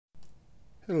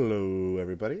Hello,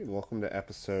 everybody, and welcome to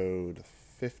episode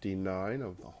 59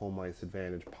 of the Home Ice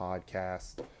Advantage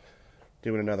podcast.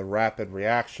 Doing another rapid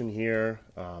reaction here.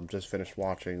 Just finished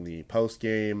watching the post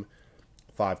game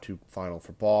 5-2 final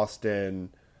for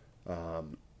Boston.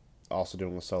 Also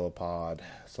doing a solo pod,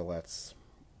 so let's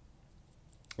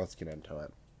get into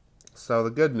it. So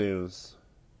the good news,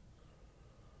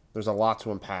 there's a lot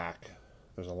to unpack.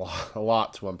 There's a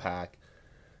lot to unpack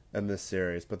in this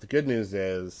series, but the good news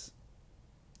is,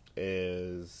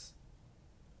 and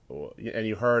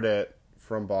you heard it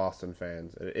from Boston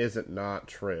fans, it isn't not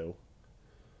true.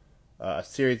 A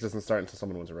series doesn't start until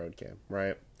someone wins a road game,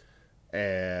 right?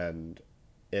 And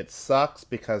it sucks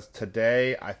because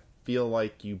today I feel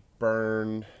like you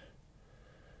burned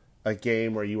a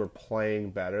game where you were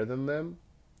playing better than them,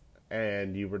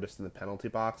 and you were just in the penalty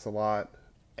box a lot,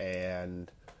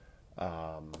 and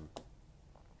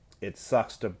it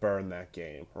sucks to burn that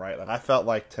game, right? Like I felt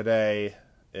like today,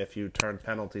 if you turn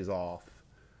penalties off,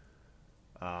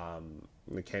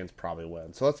 the Canes probably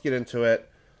win. So let's get into it.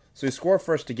 So you score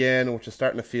first again, which is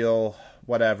starting to feel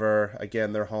whatever.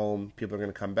 Again, they're home. People are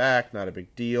going to come back. Not a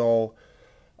big deal.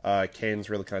 Canes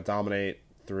really kind of not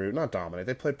dominate.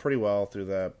 They played pretty well through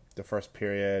the first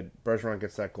period. Bergeron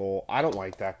gets that goal. I don't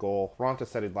like that goal. Ronta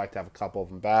said he'd like to have a couple of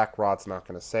them back. Rod's not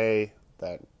going to say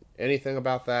anything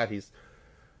about that. He's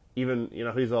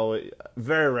always,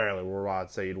 very rarely will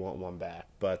Rod say you'd want one back.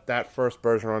 But that first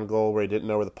Bergeron goal where he didn't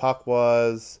know where the puck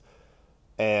was,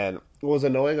 and what was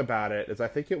annoying about it is I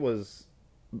think it was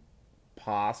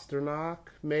Pasternak,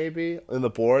 maybe, in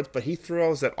the boards, but he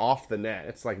throws it off the net.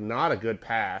 It's like not a good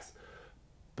pass,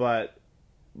 but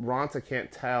Ronta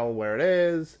can't tell where it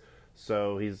is,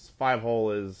 so his 5-hole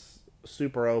is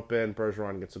super open.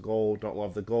 Bergeron gets a goal. Don't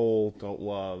love the goal. Don't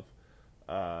love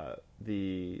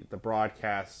the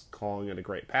broadcast calling it a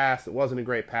great pass. It wasn't a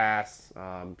great pass.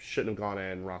 Shouldn't have gone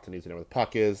in. Ronta needs to know where the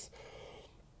puck is.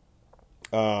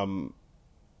 So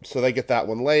they get that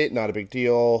one late. Not a big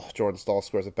deal. Jordan Staal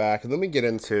scores it back. And then we get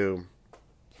into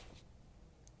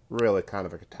really kind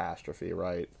of a catastrophe,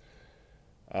 right?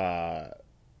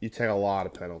 You take a lot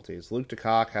of penalties. Luke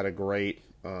DeCock had a great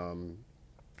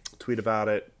tweet about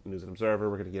it. News and Observer.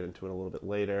 We're going to get into it a little bit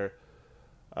later.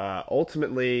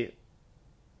 Ultimately,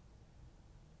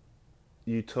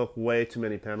 you took way too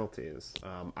many penalties.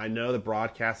 I know the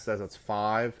broadcast says it's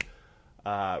 5.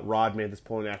 Rod made this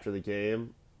point after the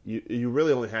game. You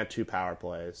really only had 2 power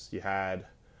plays. You had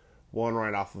one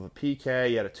right off of a PK,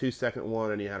 you had a 2-second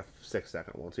one, and you had a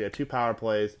 6-second one. So you had 2 power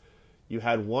plays. You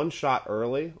had one shot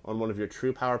early on one of your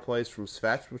true power plays from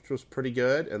Svech, which was pretty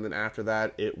good, and then after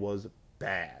that, it was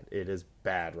bad. It is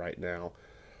bad right now.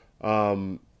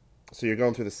 So you're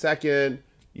going through the second.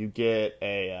 You get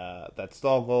that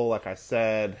Staal goal, like I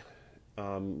said.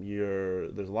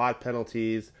 There's a lot of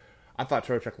penalties. I thought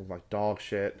Trocheck looked like dog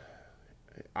shit.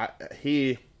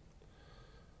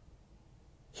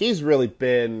 He's really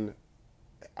been.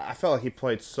 I felt like he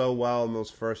played so well in those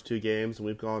first 2 games.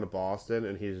 We've gone to Boston,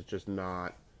 and he's just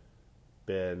not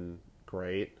been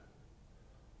great.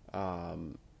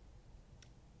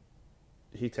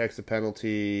 He takes a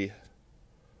penalty.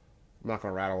 I'm not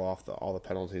going to rattle off all the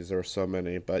penalties. There are so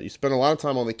many. But you spend a lot of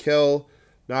time on the kill.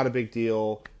 Not a big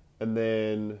deal. And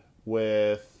then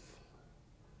with,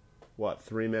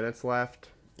 3 minutes left?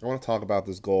 I want to talk about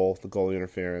this goal, the goalie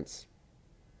interference.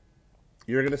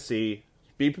 You're going to see,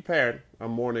 be prepared.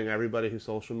 I'm warning everybody who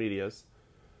social medias.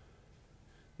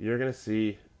 You're going to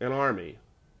see an army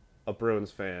of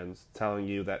Bruins fans telling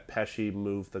you that Pesce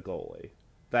moved the goalie.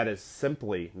 That is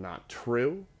simply not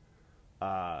true.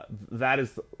 That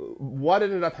is what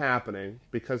ended up happening,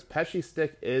 because Pesce's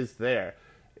stick is there.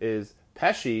 Is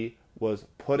Pesce was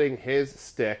putting his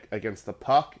stick against the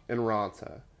puck and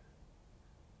Ronta.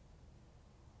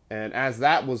 And as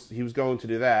he was going to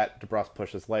do that, DeBrusk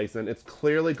pushed his legs in. It's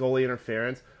clearly goalie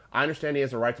interference. I understand he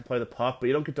has a right to play the puck, but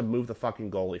you don't get to move the fucking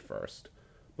goalie first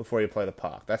before you play the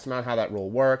puck. That's not how that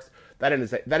rule works. That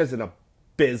is an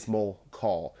abysmal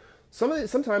call.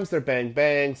 Sometimes they're bang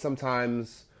bang.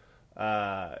 Sometimes,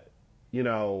 sometimes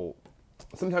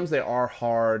they are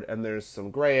hard and there's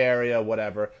some gray area,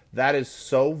 whatever. That is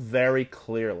so very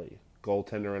clearly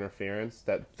goaltender interference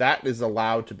that is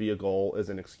allowed to be a goal is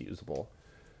inexcusable.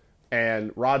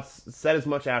 And Rod said as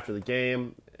much after the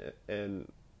game, and,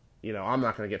 I'm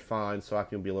not going to get fined, so I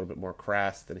can be a little bit more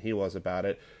crass than he was about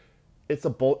it.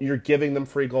 You're giving them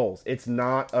free goals. It's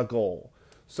not a goal.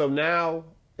 So now,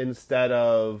 instead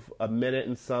of a minute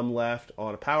and some left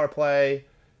on a power play,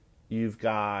 you've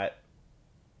got,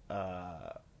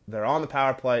 they're on the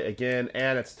power play again,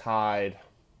 and it's tied.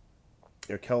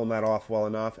 You're killing that off well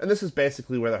enough. And this is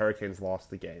basically where the Hurricanes lost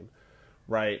the game,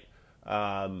 right?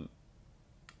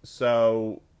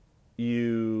 So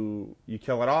you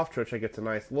kill it off. Troche gets a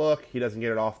nice look. He doesn't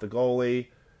get it off the goalie.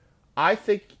 I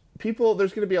think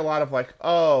there's going to be a lot of like,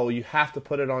 oh, you have to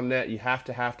put it on net. You have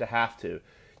to.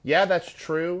 Yeah, that's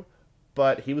true,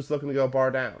 but he was looking to go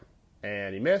bar down,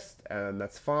 and he missed, and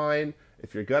that's fine.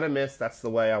 If you're going to miss, that's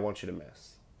the way I want you to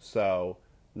miss. So,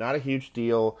 not a huge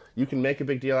deal. You can make a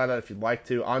big deal out of it if you'd like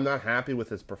to. I'm not happy with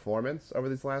his performance over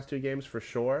these last 2 games for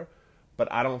sure,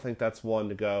 but I don't think that's one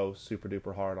to go super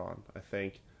duper hard on. I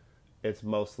think it's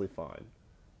mostly fine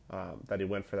that he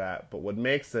went for that. But what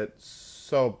makes it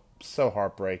so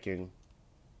heartbreaking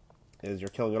is you're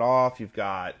killing it off. You've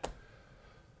got,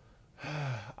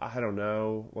 I don't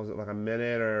know, was it like a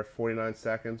minute or 49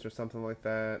 seconds or something like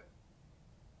that?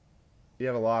 You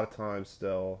have a lot of time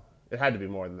still. It had to be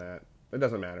more than that. It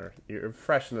doesn't matter. You're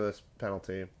fresh into this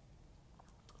penalty.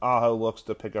 Aho looks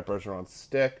to pick up Bergeron's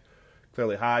stick.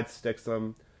 Clearly Hyde sticks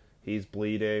him. He's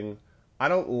bleeding. I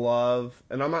don't love,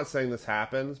 and I'm not saying this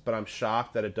happens, but I'm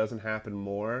shocked that it doesn't happen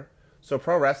more. So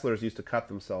pro wrestlers used to cut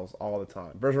themselves all the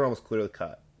time. Bergeron was clearly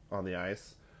cut on the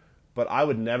ice, but I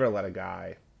would never let a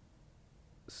guy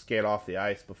skate off the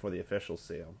ice before the officials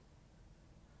see him.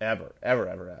 Ever.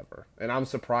 And I'm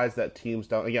surprised that teams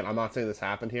don't. Again, I'm not saying this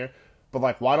happened here, but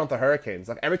like, why don't the Hurricanes?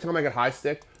 Like, every time I get high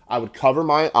stick, I would cover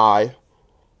my eye,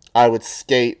 I would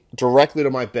skate directly to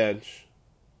my bench,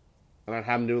 and I'd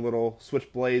have him do a little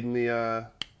switchblade in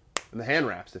the hand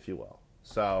wraps, if you will.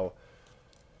 So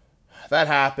that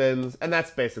happens, and that's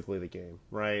basically the game,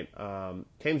 right?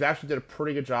 Canes actually did a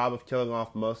pretty good job of killing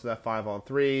off most of that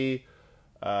 5-on-3.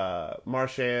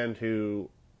 Marchand, who,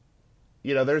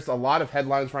 you know, there's a lot of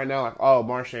headlines right now like, oh,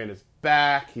 Marchand is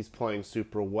back, he's playing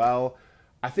super well.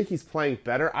 I think he's playing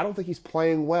better. I don't think he's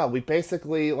playing well. We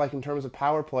basically, like in terms of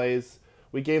power plays,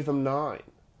 we gave them 9.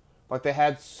 Like, they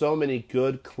had so many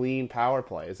good, clean power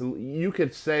plays. And you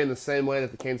could say in the same way that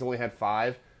the Canes only had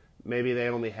 5, maybe they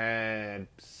only had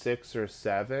 6 or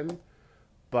 7.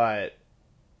 But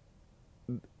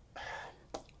the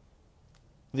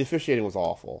officiating was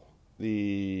awful.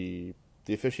 The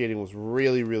officiating was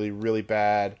really, really, really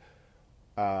bad.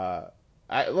 Let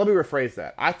me rephrase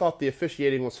that. I thought the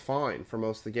officiating was fine for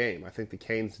most of the game. I think the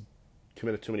Canes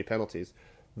committed too many penalties.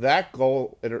 That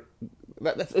goal,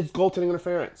 it's goaltending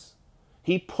interference.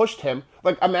 He pushed him.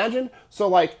 Like, imagine, so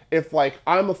like, if like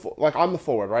I'm the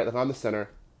forward, right? Like, I'm the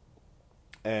center,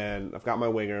 and I've got my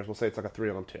wingers. We'll say it's like a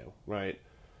 3-on-2, right?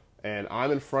 And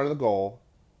I'm in front of the goal,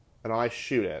 and I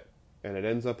shoot it, and it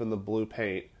ends up in the blue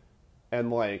paint.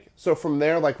 And like, so from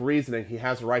there, like, reasoning, he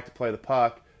has a right to play the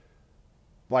puck.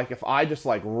 Like, if I just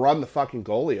like run the fucking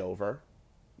goalie over,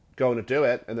 going to do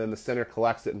it, and then the center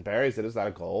collects it and buries it, is that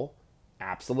a goal?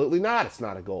 Absolutely not. It's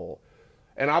not a goal.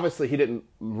 And obviously he didn't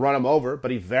run him over,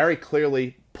 but he very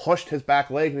clearly pushed his back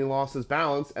leg and he lost his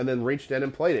balance and then reached in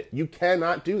and played it. You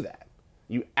cannot do that.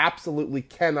 You absolutely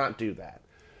cannot do that.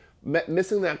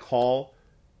 Missing that call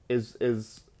is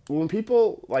when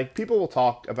people will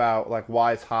talk about like,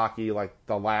 why is hockey like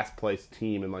the last place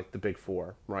team in like the Big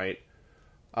Four, right?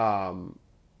 And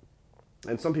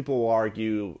some people will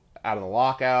argue out of the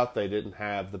lockout they didn't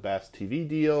have the best TV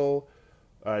deal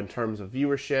in terms of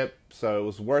viewership, so it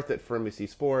was worth it for NBC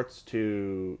Sports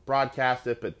to broadcast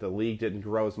it, but the league didn't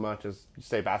grow as much as,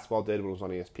 say, basketball did when it was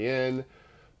on ESPN.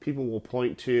 People will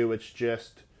point to it's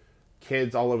just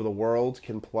kids all over the world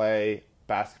can play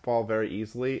basketball very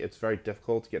easily. It's very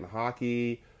difficult to get in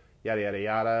hockey, yada, yada,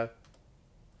 yada.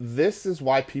 This is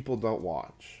why people don't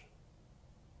watch.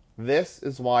 This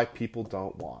is why people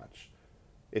don't watch.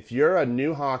 If you're a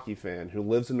new hockey fan who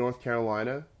lives in North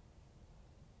Carolina,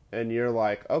 and you're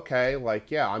like, okay,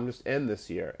 like, yeah, I'm just in this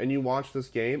year, and you watch this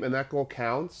game, and that goal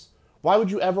counts, why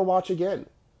would you ever watch again?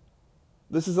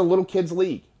 This is a little kid's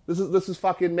league. This is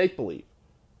fucking make-believe.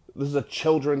 This is a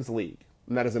children's league,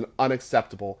 and that is an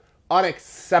unacceptable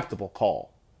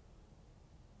call.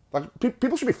 Like,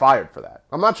 people should be fired for that.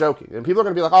 I'm not joking. And people are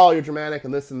going to be like, oh, you're dramatic,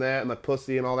 and this and that, and like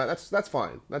pussy and all that. That's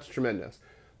fine. That's tremendous.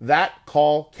 That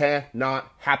call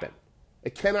cannot happen.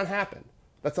 It cannot happen.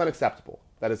 That's unacceptable.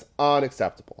 That is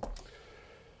unacceptable.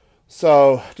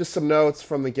 So, just some notes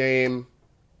from the game.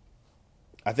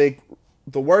 I think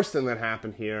the worst thing that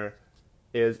happened here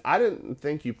is I didn't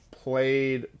think you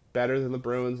played better than the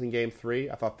Bruins in Game 3.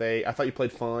 I thought you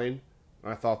played fine.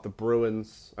 I thought the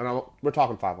Bruins, and we're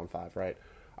talking 5-on-5, right?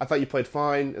 I thought you played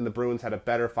fine, and the Bruins had a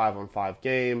better 5-on-5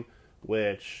 game,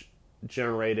 which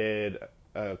generated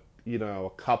a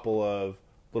couple of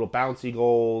little bouncy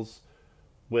goals,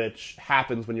 which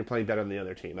happens when you're playing better than the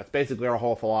other team. That's basically our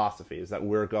whole philosophy, is that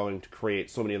we're going to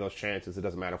create so many of those chances, it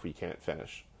doesn't matter if we can't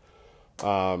finish.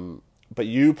 but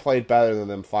you played better than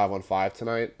them 5-on-5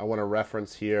 tonight. I want to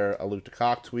reference here a Luke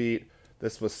DeCock tweet.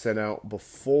 This was sent out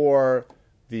before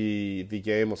the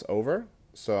game was over,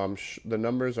 so the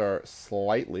numbers are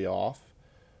slightly off.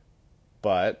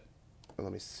 But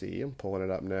let me see. I'm pulling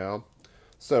it up now.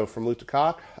 So from Luke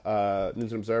DeCock,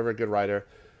 News and Observer, good writer.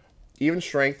 Even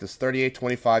strength is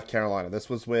 38-25 Carolina. This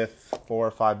was with 4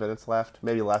 or 5 minutes left,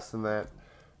 maybe less than that.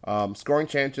 Scoring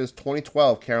chances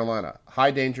 20-12 Carolina.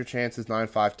 High danger chances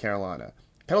 9-5 Carolina.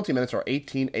 Penalty minutes are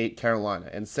 18-8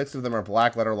 Carolina, and 6 of them are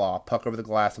black letter law, puck over the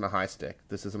glass and a high stick.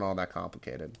 This isn't all that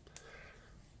complicated.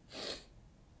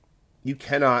 You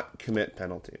cannot commit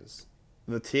penalties.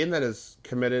 The team that has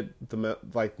committed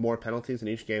more penalties in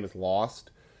each game is lost.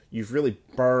 You've really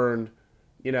burned,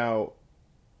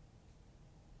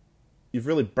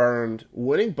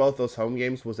 winning both those home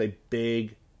games was a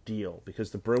big deal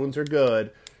because the Bruins are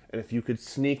good, and if you could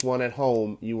sneak one at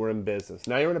home, you were in business.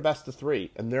 Now you're in a best of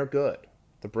 3, and they're good.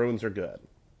 The Bruins are good.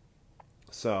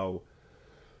 So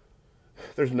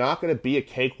there's not going to be a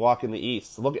cakewalk in the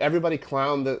East. Look, everybody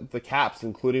clowned the Caps,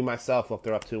 including myself. Look,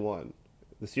 they're up 2-1.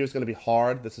 This year's going to be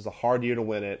hard. This is a hard year to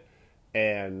win it,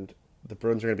 and the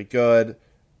Bruins are going to be good.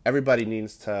 Everybody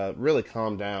needs to really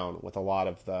calm down with a lot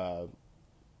of the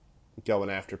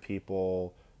going after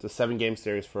people. It's a 7-game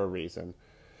series for a reason.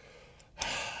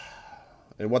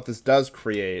 And what this does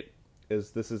create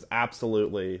is this is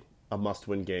absolutely a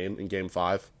must-win game in Game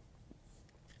 5.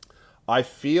 I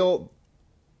feel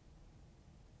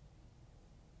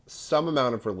some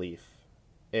amount of relief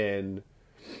in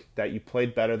that you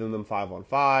played better than them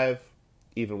 5-on-5,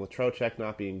 even with Trocheck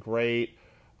not being great.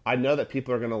 I know that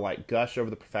people are going to gush over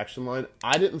the perfection line.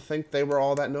 I didn't think they were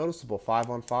all that noticeable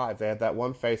 5-on-5. They had that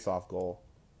one face-off goal.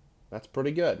 That's pretty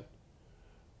good.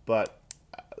 But,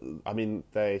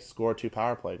 they scored 2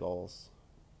 power play goals.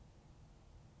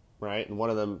 Right? And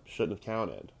one of them shouldn't have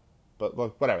counted. But,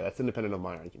 look, whatever. That's independent of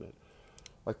my argument.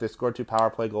 They scored 2 power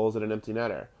play goals at an empty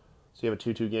netter. So you have a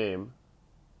 2-2 game.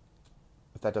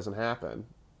 If that doesn't happen.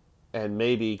 And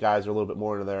maybe guys are a little bit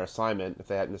more into their assignment if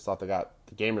they hadn't just thought they got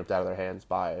the game ripped out of their hands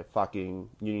by fucking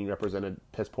union-represented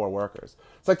piss-poor workers.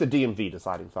 It's like the DMV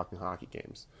deciding fucking hockey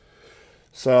games.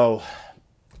 So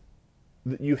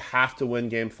you have to win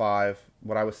Game 5.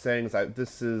 What I was saying is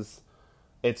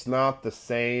it's not the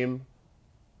same,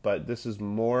 but this is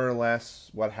more or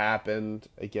less what happened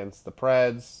against the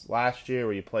Preds last year,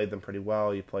 where you played them pretty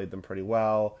well.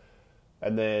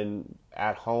 And then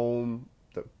at home,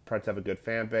 the Preds have a good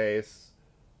fan base,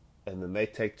 and then they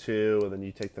take 2, and then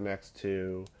you take the next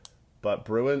 2. But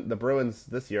the Bruins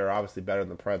this year are obviously better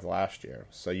than the Preds last year.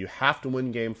 So you have to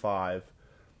win Game 5.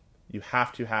 You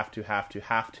have to.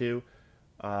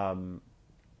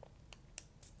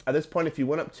 At this point, if you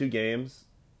win up 2 games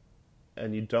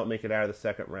and you don't make it out of the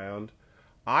second round,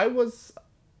 I was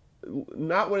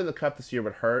not winning the cup this year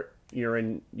would hurt. You're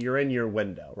in your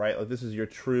window, right? This is your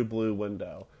true blue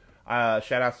window.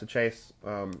 Shout outs to Chase,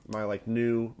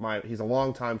 he's a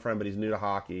long-time friend, but he's new to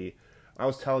hockey. I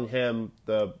was telling him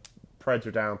the Preds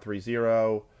are down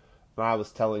 3-0, and I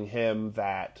was telling him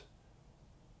that,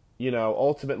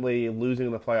 ultimately losing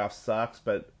in the playoffs sucks,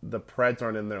 but the Preds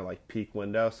aren't in their peak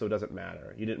window, so it doesn't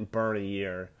matter. You didn't burn a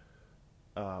year.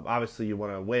 Obviously you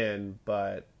want to win,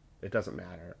 but it doesn't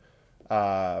matter.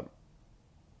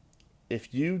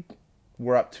 If you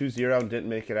were up 2-0 and didn't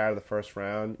make it out of the first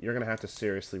round, you're going to have to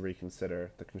seriously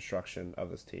reconsider the construction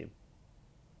of this team.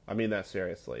 I mean that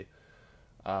seriously.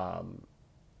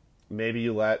 Maybe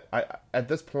you at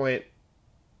this point,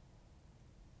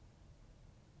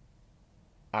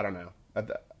 I don't know.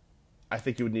 I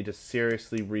think you would need to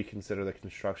seriously reconsider the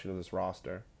construction of this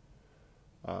roster.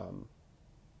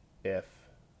 If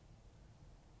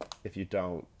you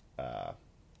don't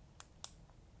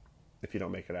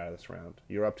make it out of this round.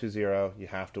 You're up 2-0. You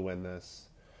have to win this.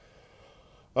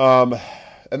 And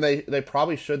they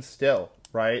probably should still,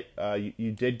 right?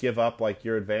 You did give up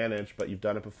your advantage, but you've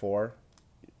done it before.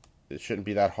 It shouldn't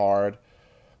be that hard.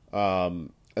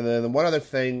 And then one other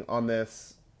thing on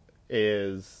this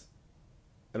is,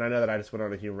 and I know that I just went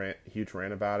on a huge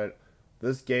rant about it,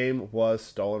 this game was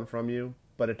stolen from you,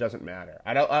 but it doesn't matter.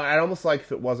 I'd almost like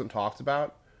if it wasn't talked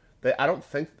about. I don't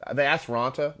think they asked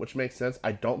Ronta, which makes sense.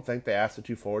 I don't think they asked the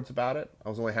 2 forwards about it. I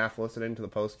was only half listening to the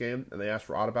post game, and they asked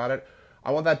Rod about it.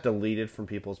 I want that deleted from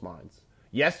people's minds.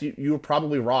 Yes, you were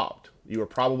probably robbed. You were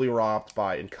probably robbed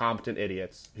by incompetent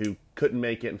idiots who couldn't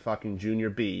make it in fucking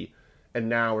Junior B, and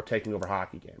now we're taking over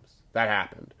hockey games. That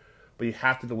happened, but you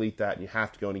have to delete that, and you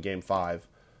have to go into Game 5.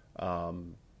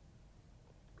 You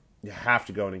have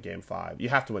to go into Game 5. You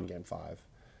have to win Game 5,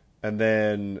 and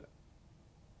then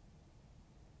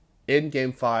in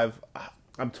Game 5,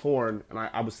 I'm torn, and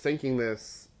I was thinking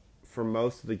this for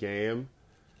most of the game.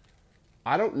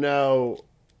 I don't know.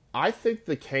 I think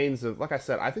the Canes have, like I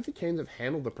said, I think the Canes have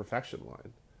handled the perfection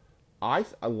line. I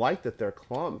like that they're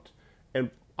clumped, and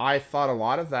I thought a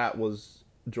lot of that was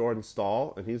Jordan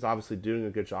Stahl, and he's obviously doing a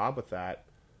good job with that.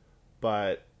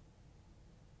 But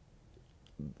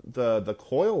the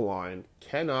Coil line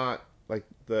cannot, like,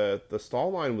 the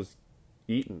Stahl line was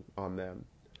eaten on them.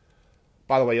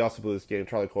 By the way, you also blew this game.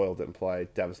 Charlie Coyle didn't play.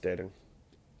 Devastating.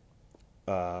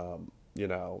 You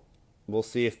know, we'll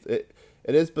see if it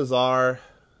is bizarre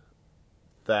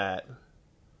that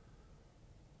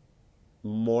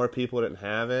more people didn't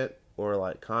have it, or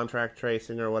like contract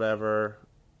tracing or whatever.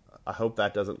 I hope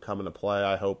that doesn't come into play.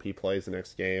 I hope he plays the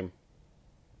next game.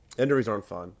 Injuries aren't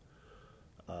fun,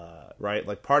 right?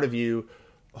 Like, part of you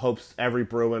hopes every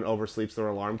Bruin oversleeps their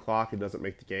alarm clock and doesn't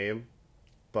make the game,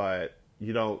 but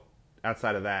you don't.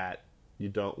 Outside of that, you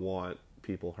don't want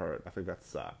people hurt. I think that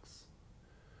sucks.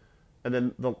 And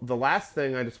then the last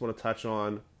thing I just want to touch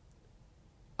on,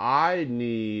 I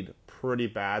need pretty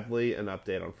badly an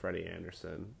update on Freddie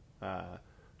Anderson.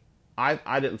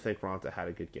 I didn't think Ronta had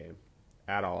a good game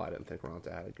at all. I didn't think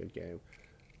Ronta had a good game.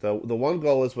 The one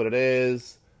goal is what it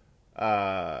is.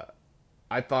 I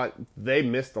thought they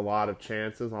missed a lot of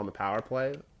chances on the power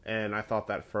play, and I thought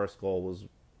that first goal was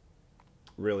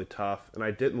really tough. And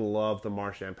I didn't love the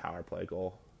Marchand power play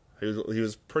goal. He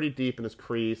was pretty deep in his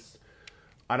crease.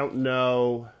 I don't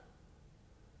know.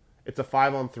 It's a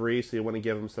 5-on-3, so you want to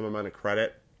give him some amount of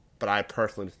credit. But I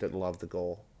personally just didn't love the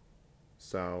goal.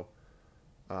 So,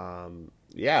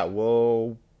 yeah, I'm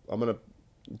going to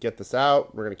get this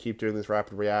out. We're going to keep doing these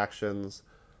rapid reactions.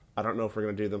 I don't know if we're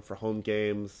going to do them for home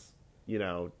games. You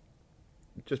know,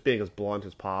 just being as blunt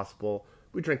as possible.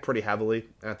 We drink pretty heavily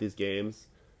at these games,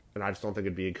 and I just don't think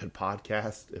it'd be a good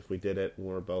podcast if we did it and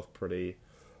we're both pretty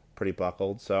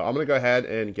buckled. So I'm going to go ahead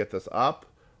and get this up.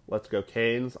 Let's go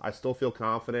Canes. I still feel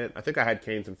confident. I think I had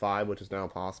Canes in 5, which is now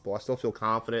impossible. I still feel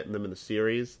confident in them in the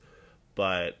series,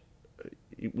 but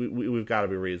we've got to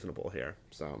be reasonable here.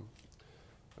 So,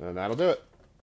 and that'll do it.